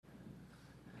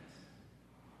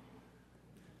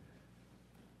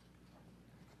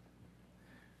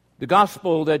The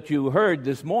gospel that you heard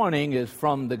this morning is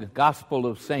from the Gospel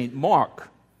of St. Mark.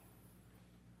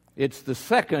 It's the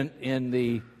second in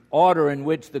the order in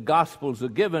which the Gospels are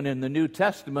given in the New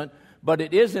Testament, but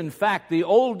it is in fact the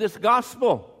oldest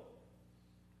gospel.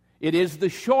 It is the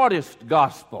shortest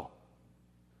gospel.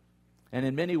 And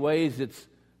in many ways it's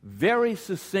very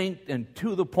succinct and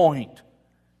to the point.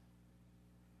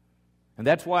 And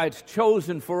that's why it's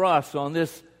chosen for us on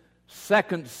this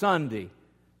second Sunday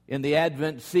in the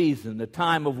Advent season, a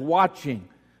time of watching,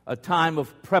 a time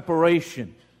of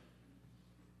preparation.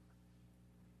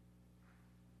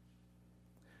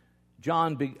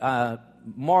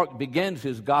 Mark begins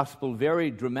his gospel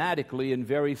very dramatically and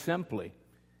very simply.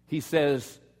 He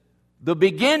says, the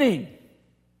beginning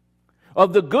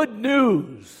of the good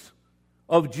news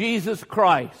of Jesus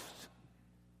Christ,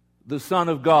 the Son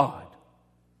of God.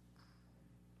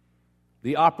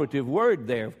 The operative word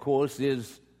there, of course,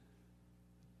 is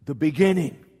the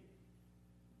beginning.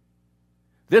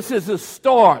 This is a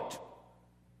start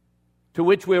to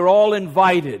which we're all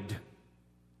invited.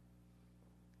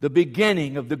 The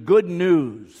beginning of the good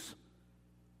news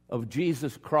of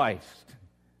Jesus Christ,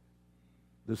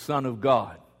 the Son of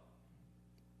God.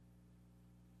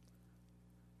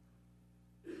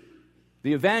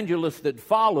 The evangelists that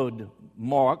followed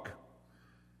Mark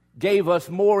gave us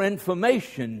more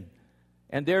information,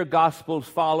 and their Gospels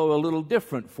follow a little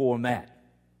different format.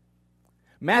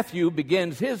 Matthew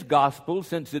begins his Gospel,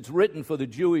 since it's written for the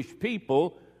Jewish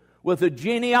people, with a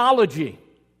genealogy,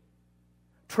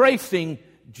 tracing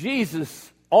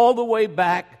Jesus all the way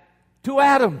back to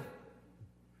Adam.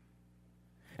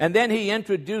 And then he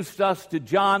introduced us to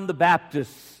John the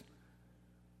Baptist,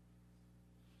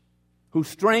 who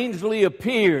strangely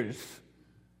appears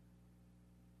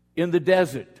in the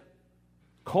desert,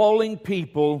 calling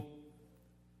people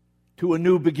to a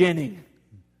new beginning,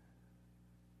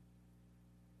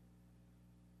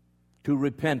 to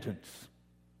repentance.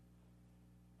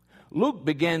 Luke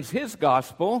begins his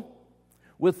gospel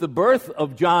with the birth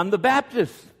of John the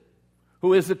Baptist,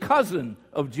 who is a cousin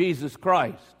of Jesus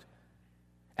Christ,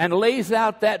 and lays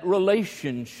out that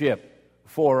relationship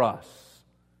for us.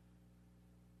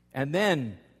 And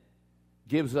then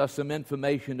gives us some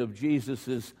information of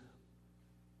Jesus'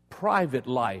 private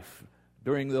life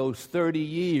during those 30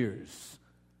 years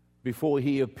before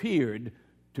he appeared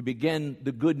to begin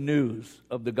the good news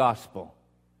of the gospel.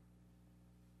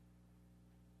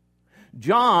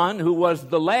 John, who was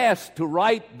the last to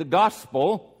write the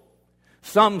gospel,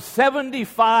 some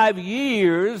 75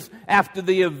 years after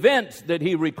the events that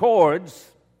he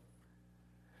records,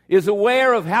 is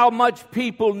aware of how much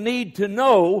people need to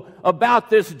know about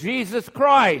this Jesus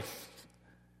Christ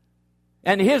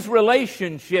and his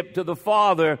relationship to the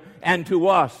Father and to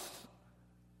us.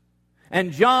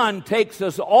 And John takes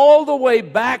us all the way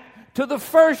back to the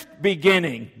first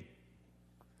beginning,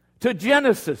 to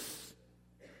Genesis,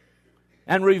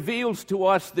 and reveals to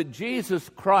us that Jesus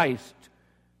Christ,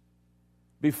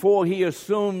 before he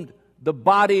assumed the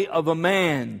body of a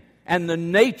man and the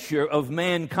nature of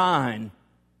mankind,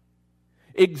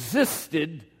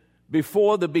 existed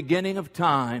before the beginning of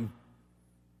time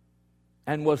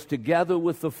and was together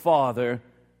with the Father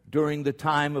during the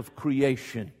time of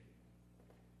creation.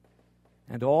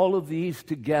 And all of these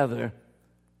together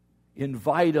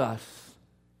invite us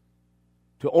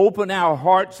to open our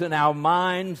hearts and our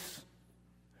minds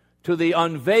to the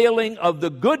unveiling of the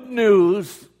good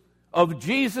news of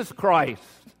Jesus Christ,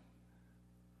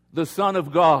 the Son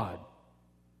of God,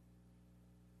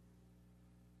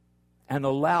 and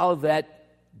allow that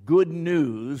good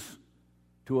news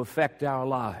to affect our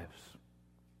lives.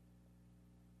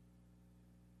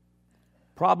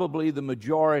 Probably the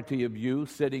majority of you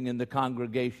sitting in the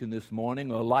congregation this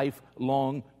morning are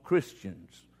lifelong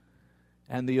Christians.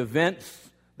 And the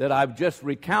events that I've just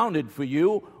recounted for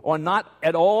you are not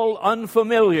at all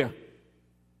unfamiliar.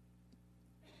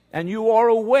 And you are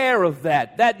aware of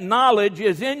that. That knowledge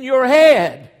is in your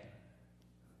head.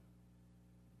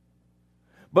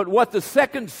 But what the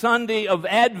second Sunday of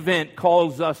Advent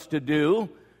calls us to do,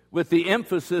 with the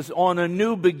emphasis on a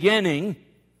new beginning,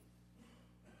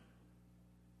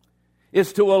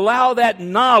 is to allow that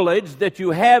knowledge that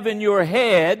you have in your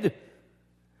head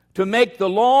to make the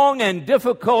long and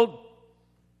difficult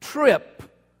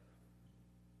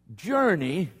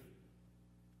journey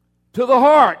to the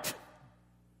heart,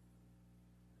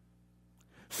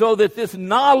 so that this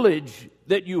knowledge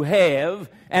that you have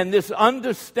and this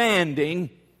understanding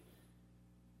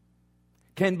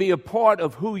can be a part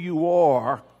of who you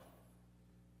are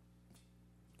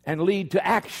and lead to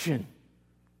action.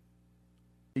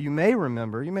 You may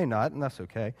remember, you may not, and that's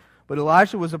okay, but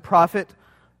Elijah was a prophet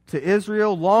to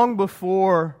Israel long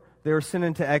before they were sent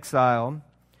into exile,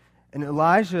 and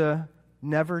Elijah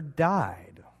never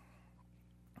died.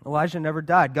 Elijah never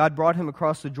died. God brought him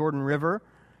across the Jordan River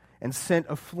and sent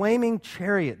a flaming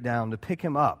chariot down to pick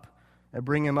him up and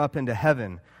bring him up into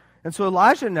heaven. And so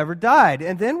Elijah never died.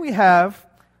 And then we have,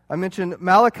 I mentioned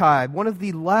Malachi. One of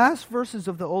the last verses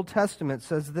of the Old Testament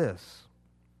says this: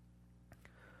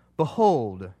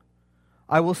 "Behold,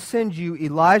 I will send you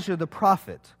Elijah the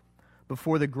prophet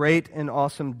before the great and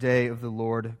awesome day of the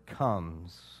Lord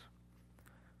comes."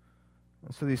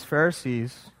 And so these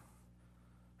Pharisees,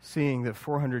 seeing that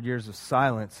 400 years of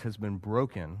silence has been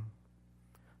broken,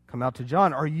 come out to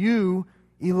John. "Are you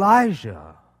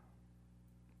Elijah?"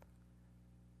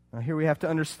 Now here we have to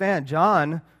understand,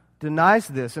 John denies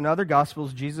this. In other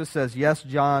Gospels, Jesus says, yes,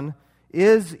 John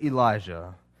is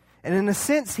Elijah. And in a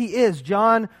sense, he is.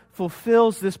 John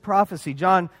fulfills this prophecy.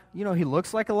 John, he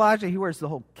looks like Elijah. He wears the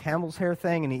whole camel's hair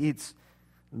thing, and he eats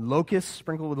locusts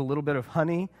sprinkled with a little bit of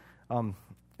honey.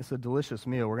 It's a delicious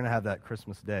meal. We're going to have that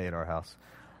Christmas Day at our house.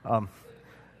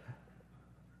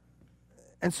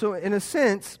 And so, in a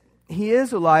sense, he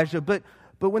is Elijah. But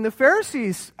when the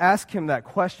Pharisees ask him that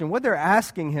question, what they're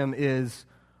asking him is,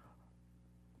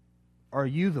 are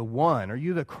you the one? Are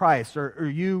you the Christ? Or are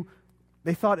you...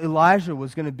 They thought Elijah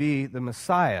was going to be the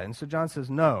Messiah. And so John says,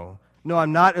 no,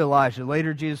 I'm not Elijah.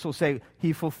 Later Jesus will say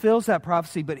he fulfills that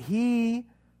prophecy, but he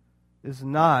is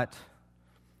not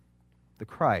the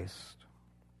Christ.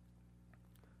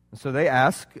 And so they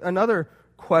ask another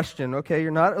question. Okay, you're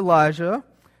not Elijah.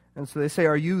 And so they say,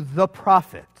 are you the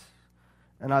prophet?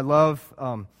 And I love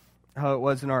how it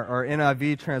was in our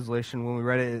NIV translation when we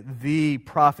read it, the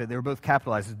prophet. They were both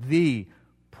capitalized, the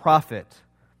prophet.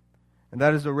 And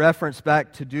that is a reference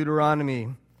back to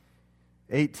Deuteronomy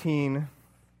 18,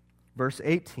 verse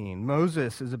 18.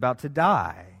 Moses is about to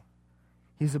die.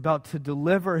 He's about to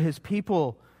deliver his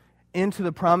people into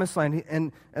the promised land.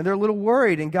 And they're a little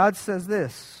worried. And God says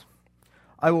this: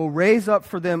 I will raise up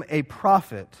for them a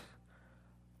prophet.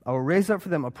 I will raise up for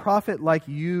them a prophet like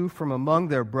you from among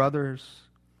their brothers.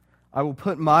 I will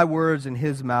put my words in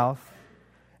his mouth,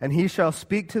 and he shall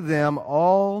speak to them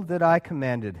all that I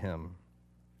commanded him.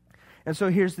 And so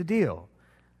here's the deal.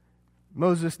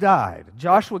 Moses died.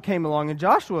 Joshua came along, and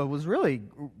Joshua was really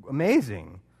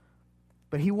amazing.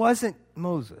 But he wasn't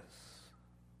Moses.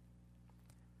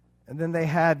 And then they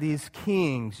had these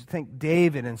kings. You think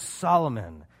David and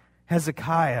Solomon,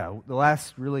 Hezekiah, the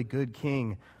last really good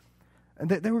king. And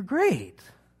they were great.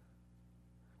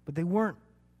 But they weren't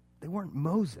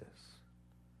Moses.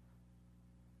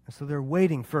 And so they're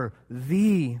waiting for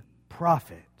the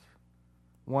prophet,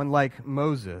 one like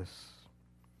Moses.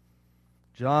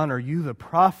 John, are you the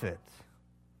prophet?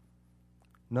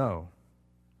 No,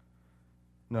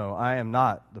 I am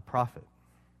not the prophet.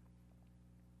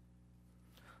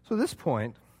 So at this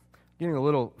point, getting a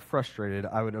little frustrated,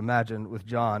 I would imagine, with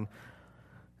John,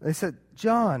 they said,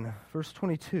 John, verse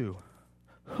 22,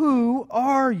 who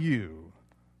are you?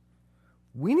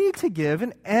 We need to give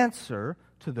an answer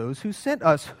to those who sent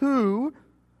us. Who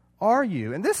are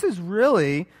you? And this is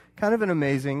really kind of an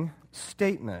amazing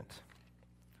statement.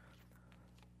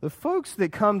 The folks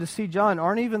that come to see John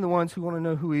aren't even the ones who want to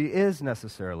know who he is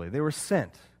necessarily. They were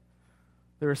sent.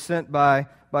 They were sent by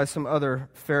some other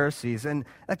Pharisees. And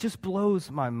that just blows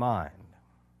my mind.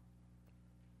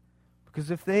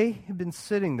 Because if they had been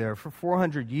sitting there for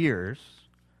 400 years,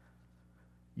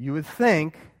 you would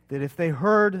think that if they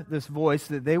heard this voice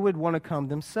that they would want to come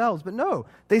themselves. But no,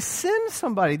 they send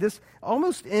somebody, this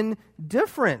almost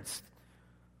indifference.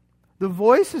 The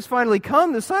voice has finally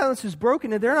come, the silence is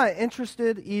broken, and they're not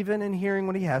interested even in hearing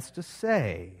what he has to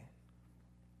say.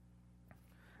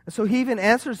 And so he even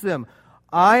answers them,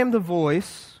 I am the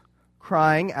voice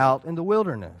crying out in the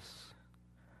wilderness.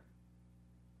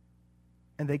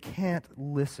 And they can't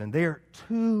listen. They are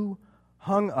too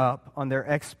hung up on their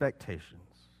expectations,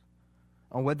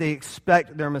 on what they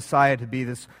expect their Messiah to be,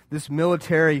 this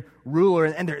military ruler,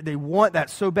 and they want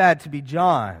that so bad to be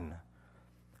John.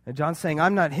 And John's saying,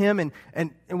 I'm not him.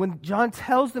 And when John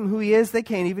tells them who he is, they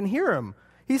can't even hear him.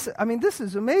 This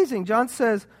is amazing. John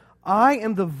says, I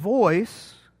am the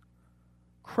voice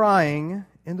crying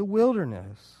in the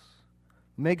wilderness.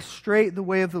 Make straight the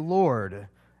way of the Lord,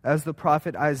 as the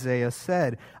prophet Isaiah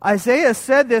said. Isaiah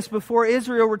said this before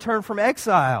Israel returned from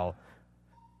exile.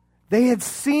 They had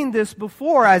seen this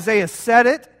before. Isaiah said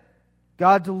it.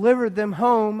 God delivered them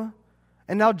home.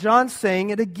 And now John's saying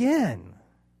it again.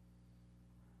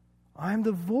 I'm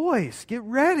the voice. Get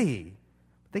ready.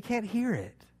 They can't hear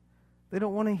it. They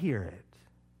don't want to hear it.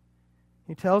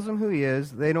 He tells them who he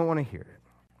is. They don't want to hear it.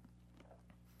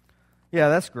 Yeah,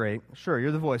 that's great. Sure,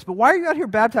 you're the voice. But why are you out here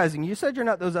baptizing? You said you're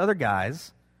not those other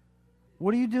guys.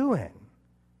 What are you doing?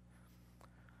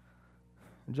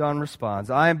 John responds,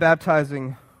 I am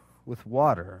baptizing with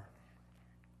water.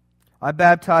 I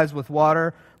baptize with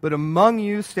water, but among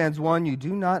you stands one you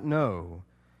do not know,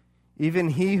 even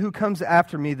he who comes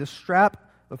after me, the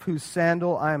strap of whose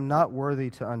sandal I am not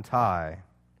worthy to untie.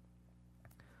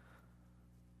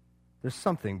 There's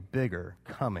something bigger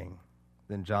coming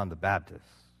than John the Baptist.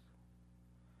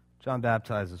 John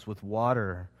baptizes with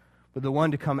water, but the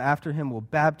one to come after him will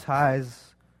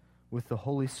baptize with the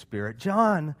Holy Spirit.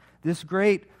 John, this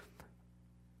great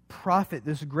prophet,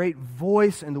 this great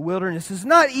voice in the wilderness, is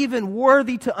not even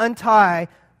worthy to untie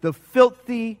the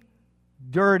filthy,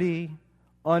 dirty,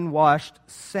 unwashed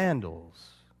sandals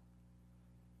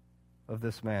of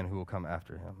this man who will come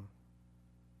after him.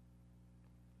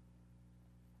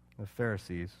 The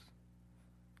Pharisees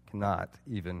cannot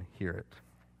even hear it.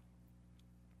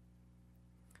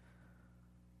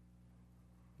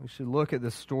 We should look at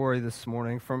this story this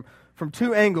morning from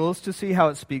two angles to see how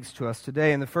it speaks to us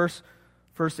today. And the first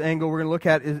angle we're going to look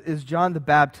at is John the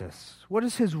Baptist. What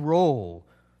is his role?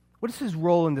 What is his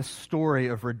role in this story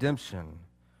of redemption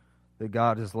that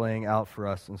God is laying out for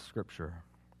us in Scripture?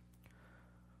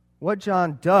 What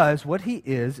John does, what he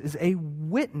is a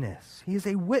witness. He is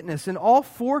a witness. In all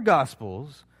four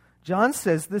Gospels, John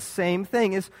says the same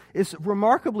thing. It's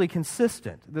remarkably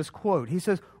consistent, this quote. He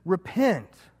says, repent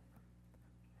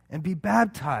and be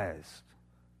baptized.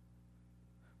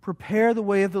 Prepare the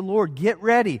way of the Lord. Get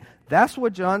ready. That's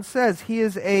what John says. He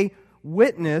is a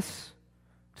witness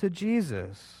to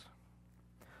Jesus.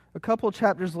 A couple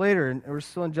chapters later, and we're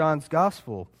still in John's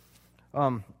Gospel,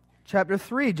 chapter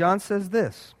 3, John says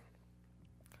this.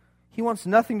 He wants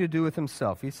nothing to do with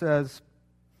himself. He says,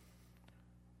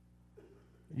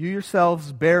 you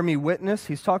yourselves bear me witness.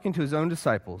 He's talking to his own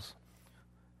disciples.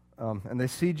 And they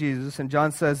see Jesus, and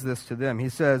John says this to them. He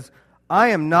says, I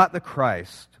am not the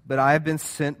Christ, but I have been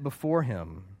sent before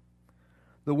him.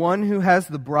 The one who has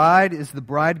the bride is the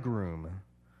bridegroom.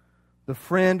 The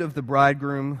friend of the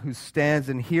bridegroom who stands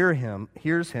and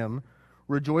hears him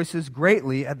rejoices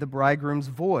greatly at the bridegroom's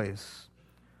voice.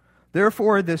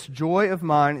 Therefore, this joy of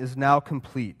mine is now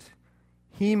complete.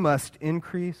 He must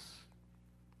increase,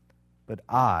 but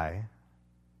I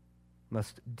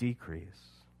must decrease.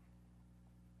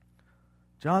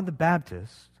 John the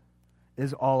Baptist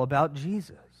is all about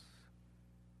Jesus.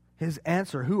 His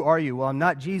answer, who are you? Well, I'm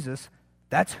not Jesus.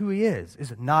 That's who he is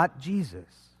not Jesus.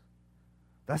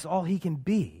 That's all he can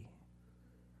be.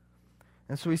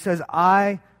 And so he says,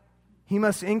 he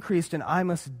must increase and I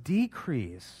must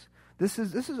decrease. This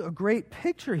is a great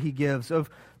picture he gives of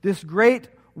this great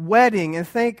wedding. And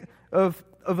think of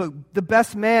the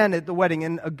best man at the wedding,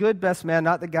 and a good best man,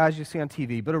 not the guys you see on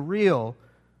TV, but a real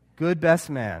good best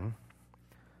man.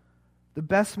 The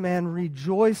best man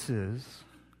rejoices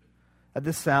at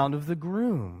the sound of the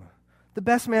groom. The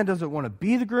best man doesn't want to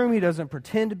be the groom. He doesn't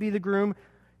pretend to be the groom.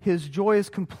 His joy is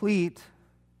complete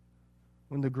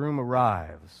when the groom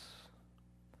arrives,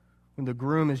 when the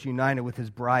groom is united with his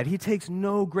bride. He takes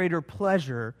no greater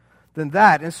pleasure than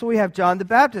that. And so we have John the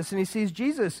Baptist, and he sees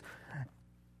Jesus.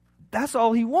 That's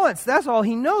all he wants. That's all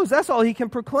he knows. That's all he can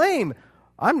proclaim.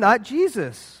 I'm not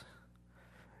Jesus.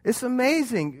 It's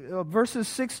amazing. Verses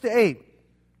 6 to 8.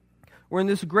 We're in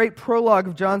this great prologue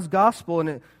of John's gospel,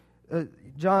 and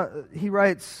he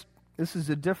writes, this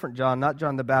is a different John, not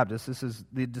John the Baptist. This is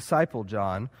the disciple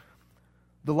John.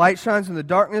 The light shines in the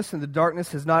darkness, and the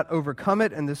darkness has not overcome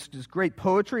it, and this is great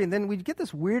poetry. And then we get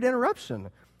this weird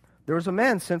interruption. There was a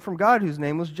man sent from God whose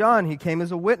name was John. He came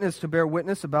as a witness to bear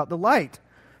witness about the light,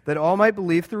 that all might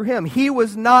believe through him. He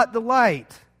was not the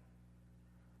light,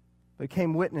 but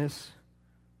came to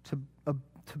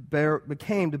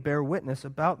bear witness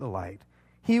about the light.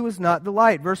 He was not the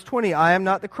light. Verse 20, I am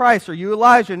not the Christ. Are you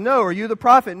Elijah? No. Are you the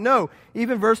prophet? No.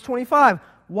 Even verse 25,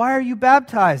 why are you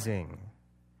baptizing?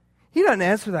 He doesn't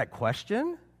answer that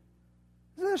question.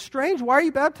 Isn't that strange? Why are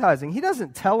you baptizing? He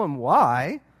doesn't tell him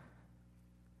why.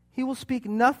 He will speak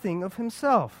nothing of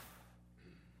himself.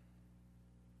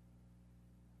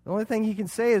 The only thing he can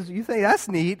say is, you think that's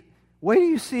neat. Wait till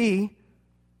you see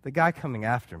the guy coming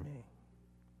after me.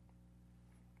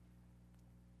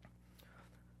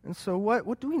 And so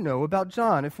what do we know about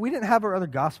John? If we didn't have our other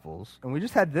Gospels, and we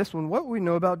just had this one, what would we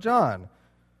know about John?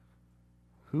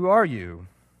 Who are you?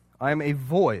 I am a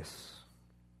voice.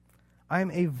 I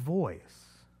am a voice.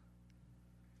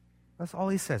 That's all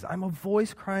he says. I'm a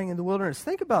voice crying in the wilderness.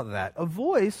 Think about that. A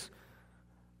voice.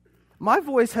 My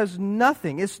voice has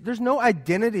nothing. There's no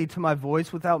identity to my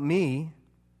voice without me.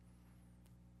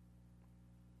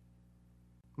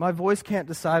 My voice can't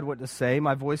decide what to say.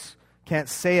 My voice can't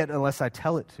say it unless I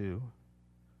tell it to.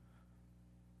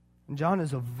 And John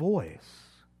is a voice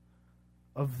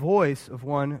of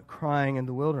one crying in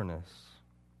the wilderness.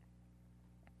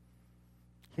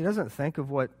 He doesn't think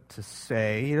of what to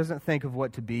say. He doesn't think of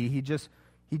what to be. He just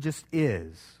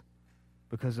is,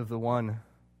 because of the one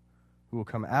who will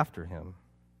come after him.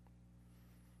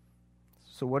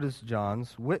 So what is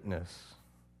John's witness?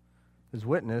 His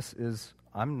witness is,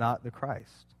 I'm not the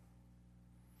Christ.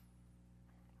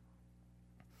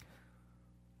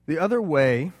 The other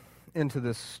way into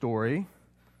this story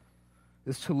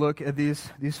is to look at these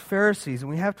Pharisees, and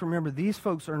we have to remember these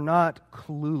folks are not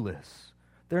clueless.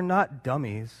 They're not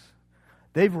dummies.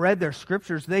 They've read their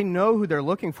scriptures. They know who they're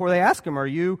looking for. They ask him, are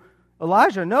you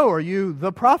Elijah? No. Are you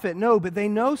the prophet? No. But they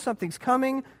know something's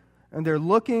coming, and they're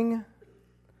looking,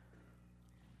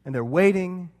 and they're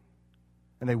waiting,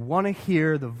 and they want to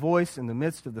hear the voice in the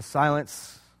midst of the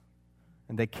silence,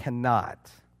 and they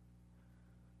cannot.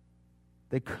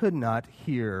 They could not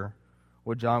hear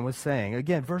what John was saying.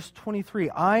 Again, verse 23,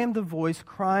 I am the voice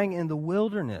crying in the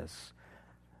wilderness.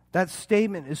 That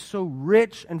statement is so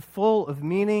rich and full of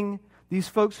meaning. These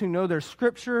folks who know their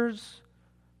scriptures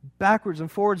backwards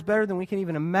and forwards better than we can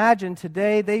even imagine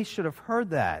today, they should have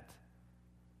heard that.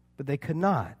 But they could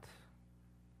not.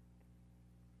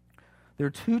 They're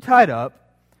too tied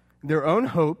up in their own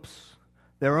hopes,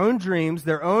 their own dreams,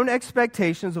 their own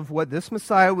expectations of what this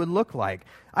Messiah would look like.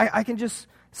 I can just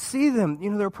see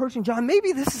them, they're approaching John.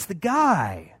 Maybe this is the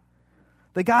guy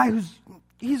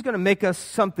he's going to make us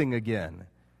something again.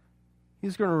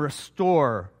 He's going to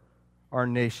restore our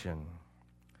nation.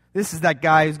 This is that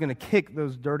guy who's going to kick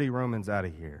those dirty Romans out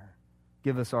of here,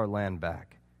 give us our land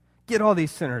back, get all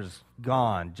these sinners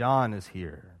gone. John is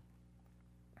here.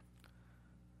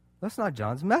 That's not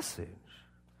John's message.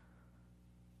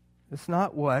 It was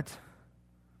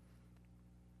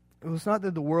not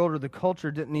that the world or the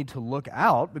culture didn't need to look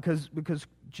out because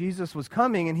Jesus was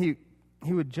coming and he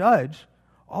would judge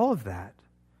all of that.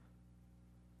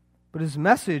 But his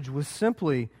message was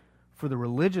simply for the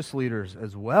religious leaders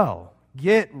as well.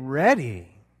 Get ready.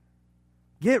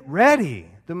 Get ready.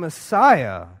 The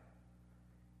Messiah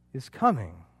is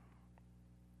coming.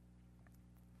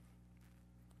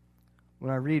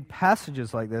 When I read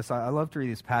passages like this, I love to read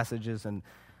these passages, and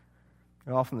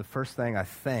often the first thing I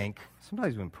think,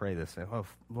 sometimes even pray this, oh,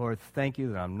 Lord, thank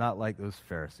you that I'm not like those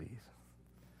Pharisees.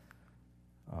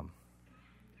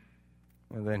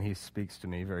 And then he speaks to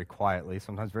me very quietly,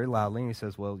 sometimes very loudly, and he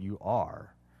says, well, you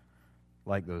are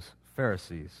like those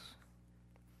Pharisees.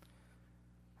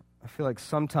 I feel like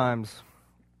sometimes,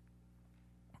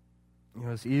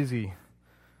 it's easy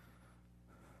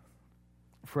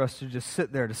for us to just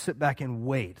sit back and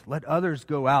wait. Let others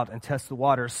go out and test the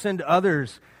water. Send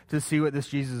others to see what this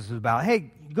Jesus is about.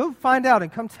 Hey, go find out and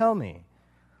come tell me.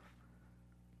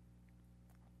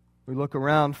 We look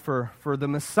around for the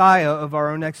Messiah of our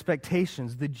own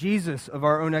expectations, the Jesus of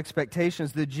our own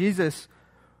expectations, the Jesus,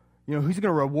 who's going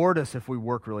to reward us if we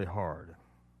work really hard.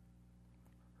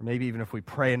 Or maybe even if we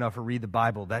pray enough or read the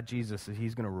Bible, that Jesus,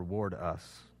 he's going to reward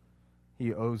us.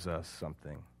 He owes us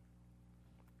something.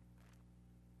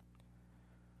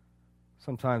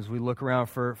 Sometimes we look around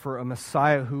for a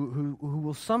Messiah who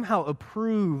will somehow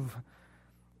approve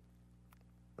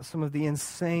some of the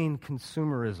insane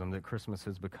consumerism that Christmas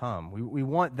has become. We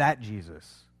want that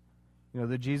Jesus.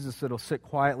 The Jesus that'll sit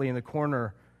quietly in the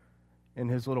corner in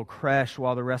his little creche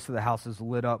while the rest of the house is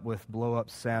lit up with blow-up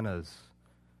Santas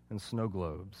and snow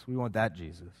globes. We want that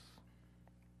Jesus.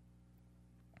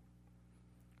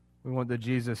 We want the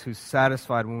Jesus who's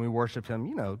satisfied when we worship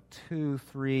him, 2,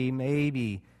 3,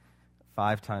 maybe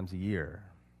 5 times a year.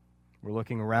 We're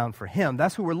looking around for him.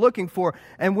 That's who we're looking for.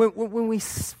 And when we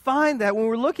find that, when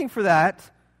we're looking for that,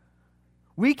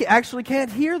 we actually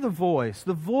can't hear the voice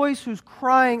who's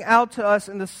crying out to us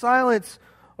in the silence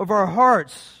of our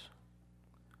hearts.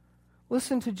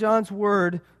 Listen to John's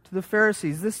word to the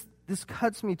Pharisees. This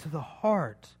cuts me to the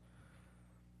heart.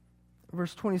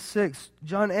 Verse 26,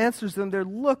 John answers them. They're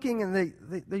looking and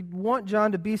they want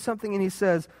John to be something, and he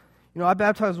says, I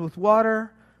baptize with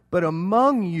water, but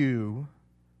among you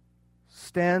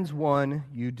stands one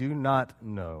you do not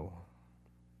know.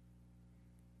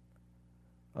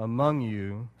 Among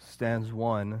you stands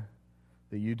one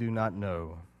that you do not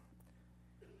know.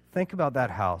 Think about that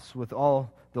house with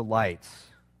all the lights.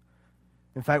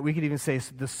 In fact, we could even say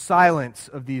the silence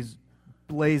of these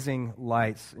blazing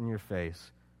lights in your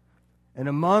face. And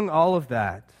among all of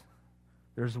that,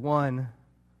 there's one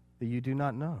that you do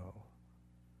not know.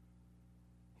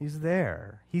 He's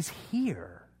there. He's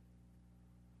here.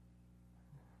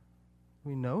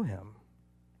 We know him.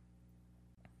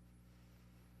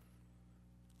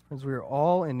 Friends, we are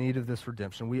all in need of this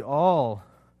redemption. We all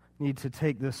need to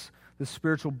take this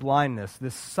spiritual blindness,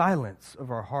 this silence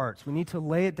of our hearts. We need to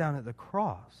lay it down at the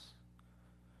cross,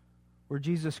 where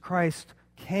Jesus Christ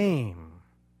came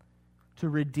to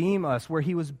redeem us, where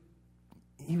he was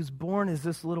born as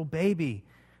this little baby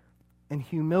in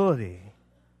humility.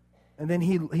 And then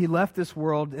he left this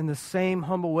world in the same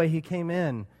humble way he came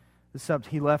in, except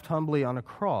he left humbly on a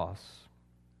cross.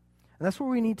 And that's where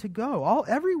we need to go.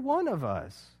 Every one of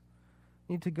us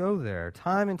need to go there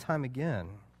time and time again.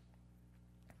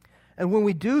 And when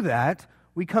we do that,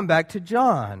 we come back to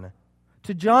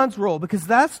John's role, because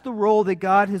that's the role that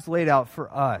God has laid out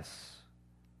for us,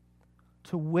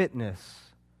 to witness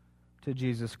to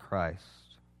Jesus Christ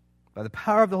by the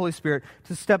power of the Holy Spirit,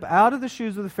 to step out of the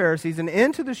shoes of the Pharisees and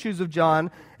into the shoes of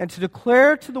John, and to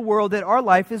declare to the world that our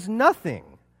life is nothing.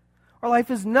 Our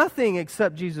life is nothing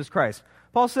except Jesus Christ.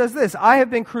 Paul says this, I have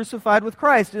been crucified with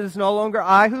Christ. It is no longer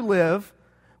I who live,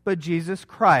 but Jesus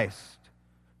Christ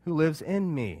who lives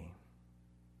in me.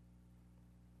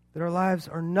 That our lives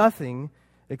are nothing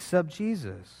except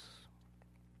Jesus.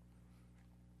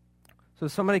 So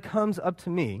if somebody comes up to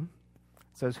me and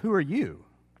says, who are you?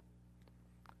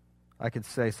 I could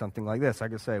say something like this. I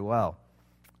could say, well,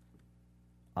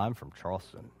 I'm from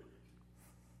Charleston.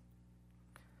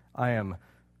 I am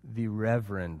the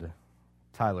Reverend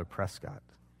Tyler Prescott,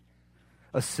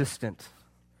 assistant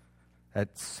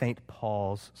at St.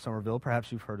 Paul's, Somerville.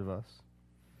 Perhaps you've heard of us.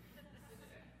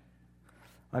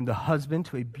 I'm the husband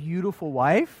to a beautiful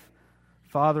wife,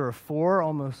 father of 4,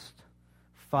 almost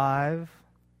 5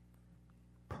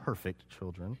 perfect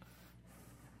children.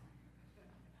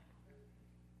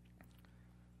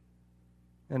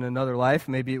 In another life,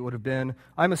 maybe it would have been,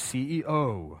 I'm a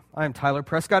CEO. I'm Tyler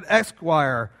Prescott,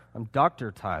 Esquire. I'm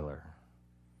Dr. Tyler.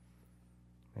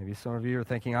 Maybe some of you are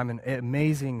thinking, I'm an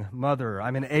amazing mother.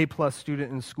 I'm an A+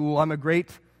 student in school. I'm a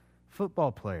great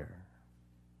football player.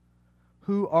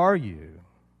 Who are you?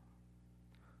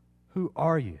 Who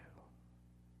are you?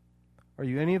 Are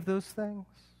you any of those things?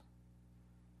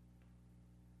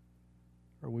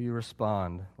 Or will you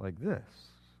respond like this?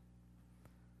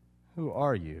 Who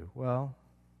are you? Well,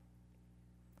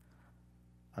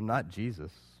 I'm not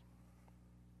Jesus,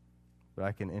 but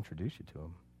I can introduce you to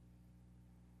him.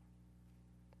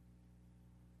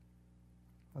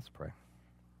 Let's pray.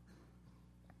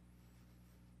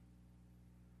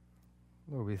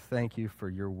 Lord, we thank you for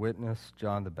your witness,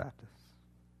 John the Baptist.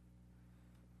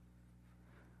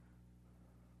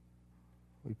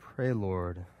 We pray,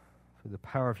 Lord, through the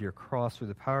power of your cross, through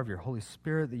the power of your Holy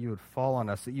Spirit, that you would fall on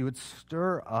us, that you would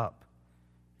stir up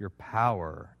your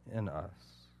power in us,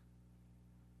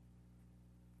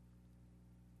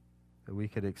 that we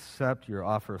could accept your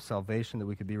offer of salvation, that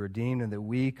we could be redeemed, and that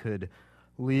we could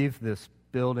leave this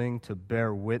building to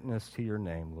bear witness to your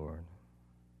name, Lord.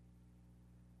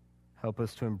 Help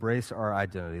us to embrace our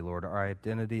identity, Lord, our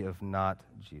identity of not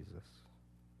Jesus,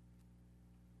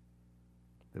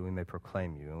 that we may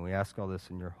proclaim you. And we ask all this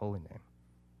in your holy name.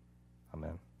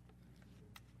 Amen.